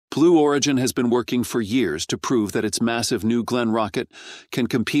Blue Origin has been working for years to prove that its massive New Glenn rocket can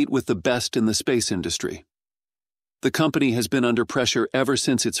compete with the best in the space industry. The company has been under pressure ever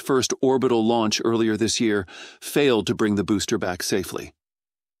since its first orbital launch earlier this year failed to bring the booster back safely.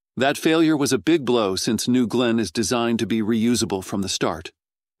 That failure was a big blow since New Glenn is designed to be reusable from the start.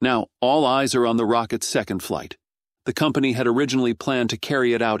 Now, all eyes are on the rocket's second flight. The company had originally planned to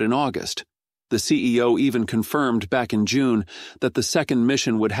carry it out in August. The CEO even confirmed back in June that the second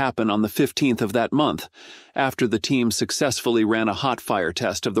mission would happen on the 15th of that month, after the team successfully ran a hot fire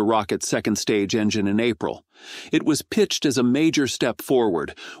test of the rocket's second stage engine in April. It was pitched as a major step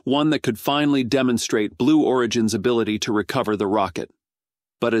forward, one that could finally demonstrate Blue Origin's ability to recover the rocket.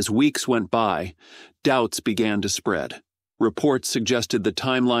 But as weeks went by, doubts began to spread. Reports suggested the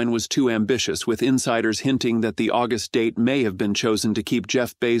timeline was too ambitious, with insiders hinting that the August date may have been chosen to keep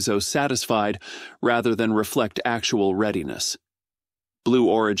Jeff Bezos satisfied rather than reflect actual readiness. Blue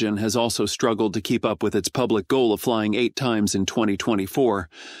Origin has also struggled to keep up with its public goal of flying 8 times in 2024,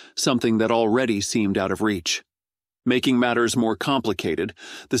 something that already seemed out of reach. Making matters more complicated,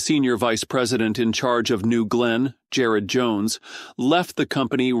 the senior vice president in charge of New Glenn, Jared Jones, left the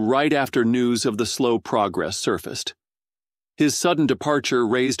company right after news of the slow progress surfaced. His sudden departure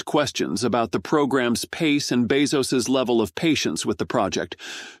raised questions about the program's pace and Bezos's level of patience with the project.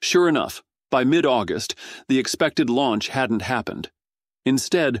 Sure enough, by mid-August, the expected launch hadn't happened.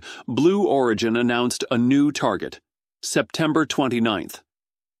 Instead, Blue Origin announced a new target, September 29th.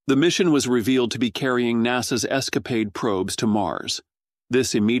 The mission was revealed to be carrying NASA's Escapade probes to Mars.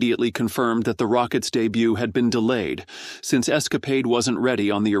 This immediately confirmed that the rocket's debut had been delayed, since Escapade wasn't ready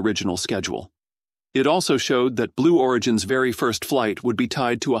on the original schedule. It also showed that Blue Origin's very first flight would be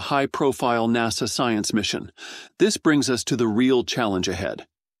tied to a high-profile NASA science mission. This brings us to the real challenge ahead.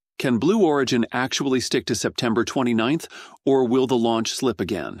 Can Blue Origin actually stick to September 29th, or will the launch slip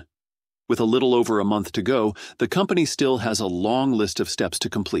again? With a little over a month to go, the company still has a long list of steps to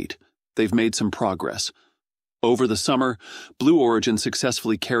complete. They've made some progress. Over the summer, Blue Origin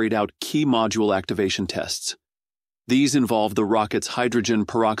successfully carried out key module activation tests. These involve the rocket's hydrogen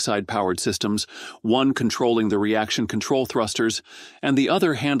peroxide-powered systems, one controlling the reaction control thrusters, and the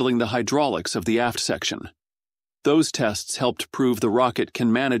other handling the hydraulics of the aft section. Those tests helped prove the rocket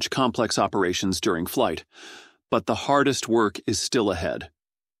can manage complex operations during flight, but the hardest work is still ahead.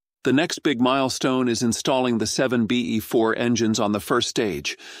 The next big milestone is installing the 7 BE-4 engines on the first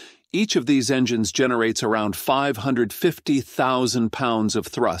stage. Each of these engines generates around 550,000 pounds of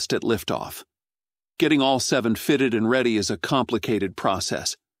thrust at liftoff. Getting all 7 fitted and ready is a complicated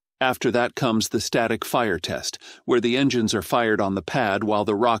process. After that comes the static fire test, where the engines are fired on the pad while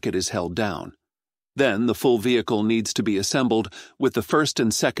the rocket is held down. Then the full vehicle needs to be assembled, with the first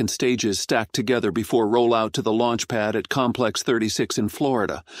and second stages stacked together before rollout to the launch pad at Complex 36 in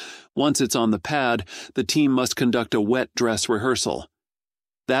Florida. Once it's on the pad, the team must conduct a wet dress rehearsal.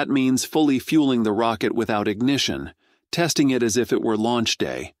 That means fully fueling the rocket without ignition, testing it as if it were launch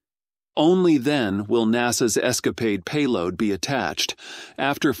day. Only then will NASA's Escapade payload be attached.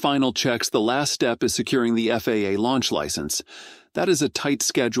 After final checks, the last step is securing the FAA launch license. That is a tight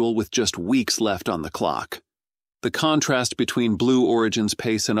schedule with just weeks left on the clock. The contrast between Blue Origin's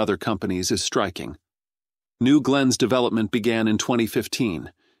pace and other companies is striking. New Glenn's development began in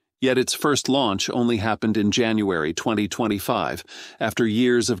 2015, yet its first launch only happened in January 2025, after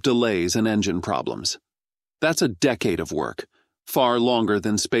years of delays and engine problems. That's a decade of work. Far longer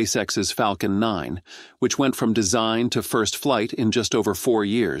than SpaceX's Falcon 9, which went from design to first flight in just over 4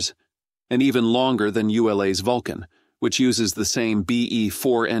 years, and even longer than ULA's Vulcan, which uses the same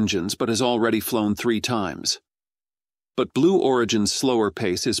BE-4 engines but has already flown 3 times. But Blue Origin's slower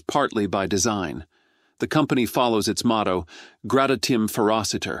pace is partly by design. The company follows its motto, gradatim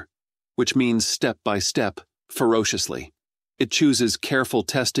ferociter, which means step by step, ferociously. It chooses careful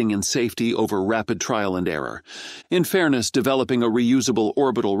testing and safety over rapid trial and error. In fairness, developing a reusable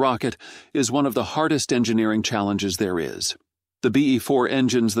orbital rocket is one of the hardest engineering challenges there is. The BE-4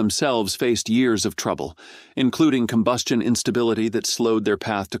 engines themselves faced years of trouble, including combustion instability that slowed their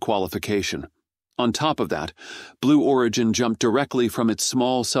path to qualification. On top of that, Blue Origin jumped directly from its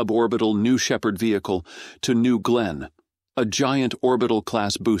small suborbital New Shepard vehicle to New Glenn, a giant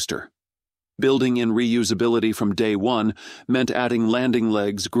orbital-class booster. Building in reusability from day one meant adding landing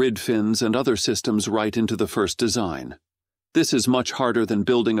legs, grid fins, and other systems right into the first design. This is much harder than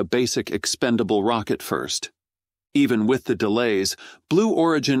building a basic expendable rocket first. Even with the delays, Blue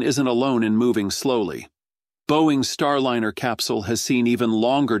Origin isn't alone in moving slowly. Boeing's Starliner capsule has seen even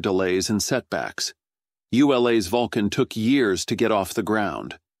longer delays and setbacks. ULA's Vulcan took years to get off the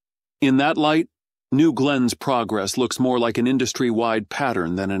ground. In that light, New Glenn's progress looks more like an industry-wide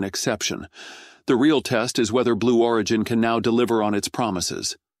pattern than an exception. The real test is whether Blue Origin can now deliver on its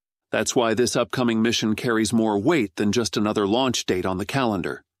promises. That's why this upcoming mission carries more weight than just another launch date on the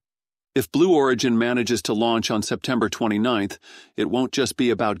calendar. If Blue Origin manages to launch on September 29th, it won't just be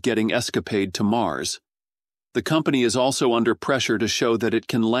about getting Escapade to Mars. The company is also under pressure to show that it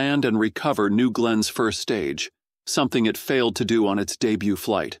can land and recover New Glenn's first stage, something it failed to do on its debut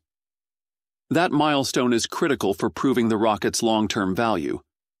flight. That milestone is critical for proving the rocket's long-term value.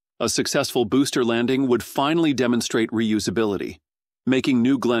 A successful booster landing would finally demonstrate reusability, making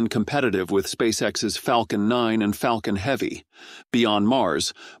New Glenn competitive with SpaceX's Falcon 9 and Falcon Heavy. Beyond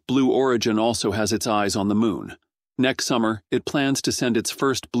Mars, Blue Origin also has its eyes on the Moon. Next summer, it plans to send its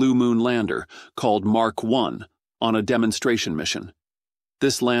first Blue Moon lander, called Mark 1, on a demonstration mission.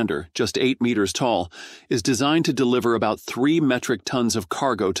 This lander, just 8 meters tall, is designed to deliver about 3 metric tons of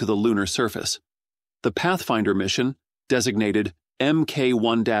cargo to the lunar surface. The Pathfinder mission, designated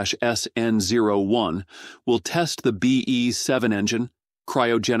MK1-SN01, will test the BE-7 engine,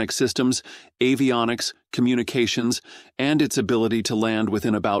 cryogenic systems, avionics, communications, and its ability to land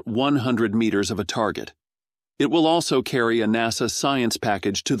within about 100 meters of a target. It will also carry a NASA science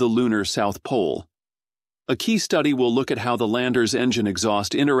package to the lunar South Pole. A key study will look at how the lander's engine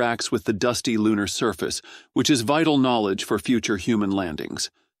exhaust interacts with the dusty lunar surface, which is vital knowledge for future human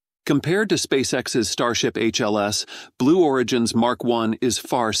landings. Compared to SpaceX's Starship HLS, Blue Origin's Mark 1 is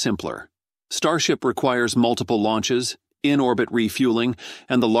far simpler. Starship requires multiple launches, in-orbit refueling,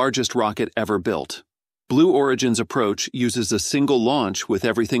 and the largest rocket ever built. Blue Origin's approach uses a single launch with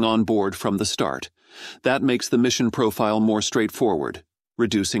everything on board from the start. That makes the mission profile more straightforward,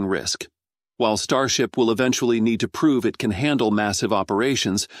 reducing risk. While Starship will eventually need to prove it can handle massive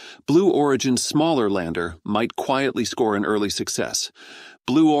operations, Blue Origin's smaller lander might quietly score an early success.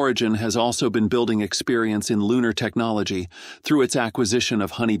 Blue Origin has also been building experience in lunar technology through its acquisition of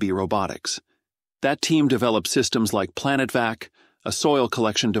Honeybee Robotics. That team developed systems like PlanetVac, a soil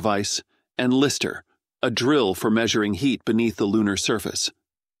collection device, and Lister, a drill for measuring heat beneath the lunar surface.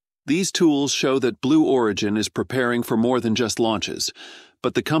 These tools show that Blue Origin is preparing for more than just launches,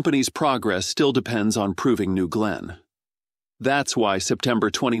 but the company's progress still depends on proving New Glenn. That's why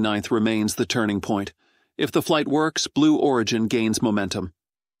September 29th remains the turning point. If the flight works, Blue Origin gains momentum.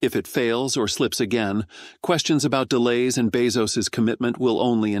 If it fails or slips again, questions about delays and Bezos' commitment will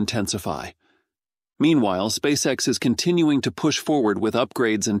only intensify. Meanwhile, SpaceX is continuing to push forward with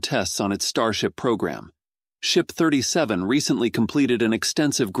upgrades and tests on its Starship program. Ship 37 recently completed an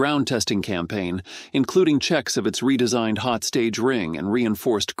extensive ground testing campaign, including checks of its redesigned hot stage ring and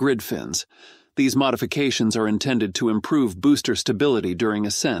reinforced grid fins. These modifications are intended to improve booster stability during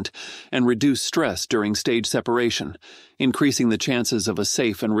ascent and reduce stress during stage separation, increasing the chances of a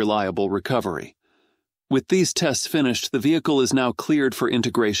safe and reliable recovery. With these tests finished, the vehicle is now cleared for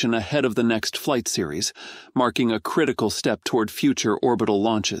integration ahead of the next flight series, marking a critical step toward future orbital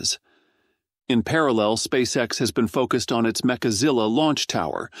launches. In parallel, SpaceX has been focused on its Mechazilla launch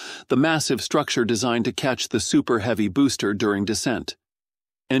tower, the massive structure designed to catch the Super Heavy booster during descent.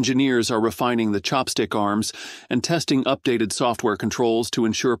 Engineers are refining the chopstick arms and testing updated software controls to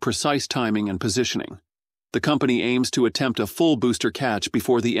ensure precise timing and positioning. The company aims to attempt a full booster catch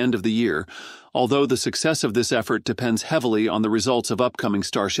before the end of the year, although the success of this effort depends heavily on the results of upcoming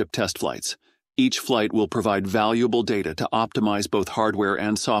Starship test flights. Each flight will provide valuable data to optimize both hardware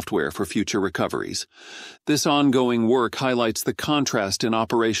and software for future recoveries. This ongoing work highlights the contrast in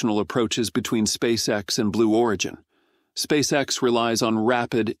operational approaches between SpaceX and Blue Origin. SpaceX relies on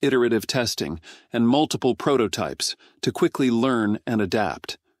rapid, iterative testing and multiple prototypes to quickly learn and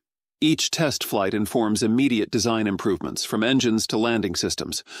adapt. Each test flight informs immediate design improvements, from engines to landing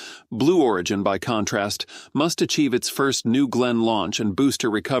systems. Blue Origin, by contrast, must achieve its first New Glenn launch and booster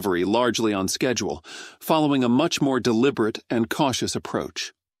recovery largely on schedule, following a much more deliberate and cautious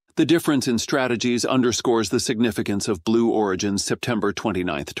approach. The difference in strategies underscores the significance of Blue Origin's September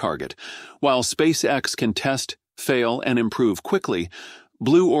 29th target. While SpaceX can test, fail, and improve quickly,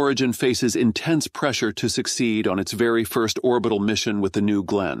 Blue Origin faces intense pressure to succeed on its very first orbital mission with the New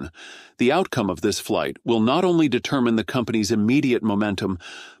Glenn. The outcome of this flight will not only determine the company's immediate momentum,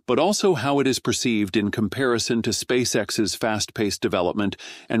 but also how it is perceived in comparison to SpaceX's fast-paced development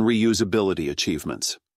and reusability achievements.